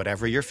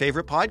whatever your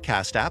favorite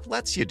podcast app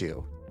lets you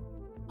do.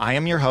 I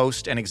am your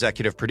host and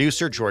executive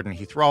producer, Jordan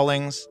Heath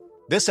Rawlings.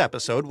 This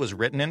episode was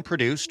written and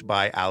produced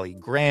by Ali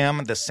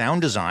Graham. The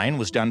sound design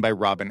was done by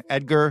Robin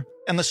Edgar,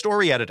 and the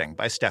story editing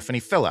by Stephanie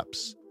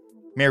Phillips.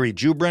 Mary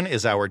Jubrin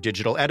is our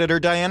digital editor.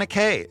 Diana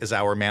Kay is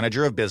our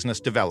manager of business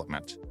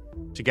development.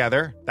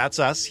 Together, that's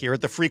us here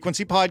at the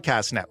Frequency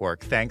Podcast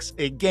Network. Thanks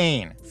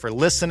again for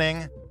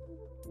listening.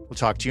 We'll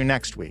talk to you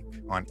next week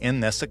on In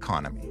This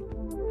Economy.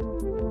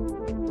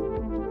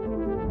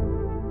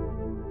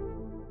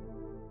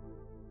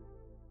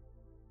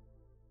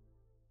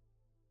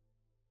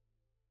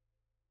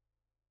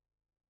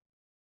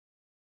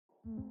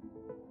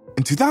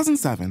 In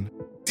 2007,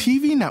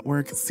 TV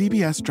network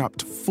CBS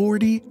dropped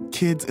 40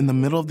 kids in the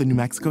middle of the New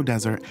Mexico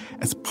desert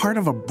as part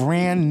of a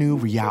brand new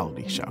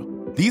reality show.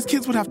 These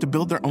kids would have to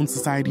build their own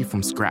society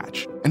from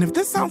scratch. And if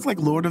this sounds like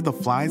Lord of the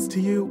Flies to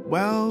you,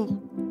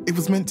 well, it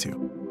was meant to.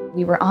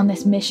 We were on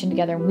this mission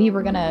together, and we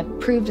were going to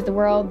prove to the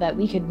world that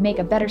we could make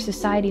a better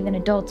society than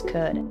adults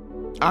could.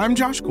 I'm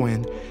Josh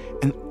Gwynn,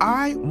 and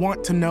I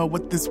want to know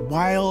what this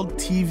wild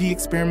TV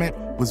experiment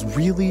was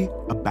really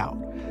about.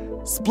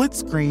 Split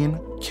Screen,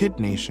 Kid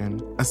Nation,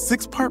 a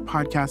 6-part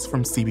podcast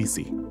from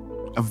CBC.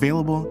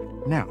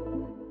 Available now.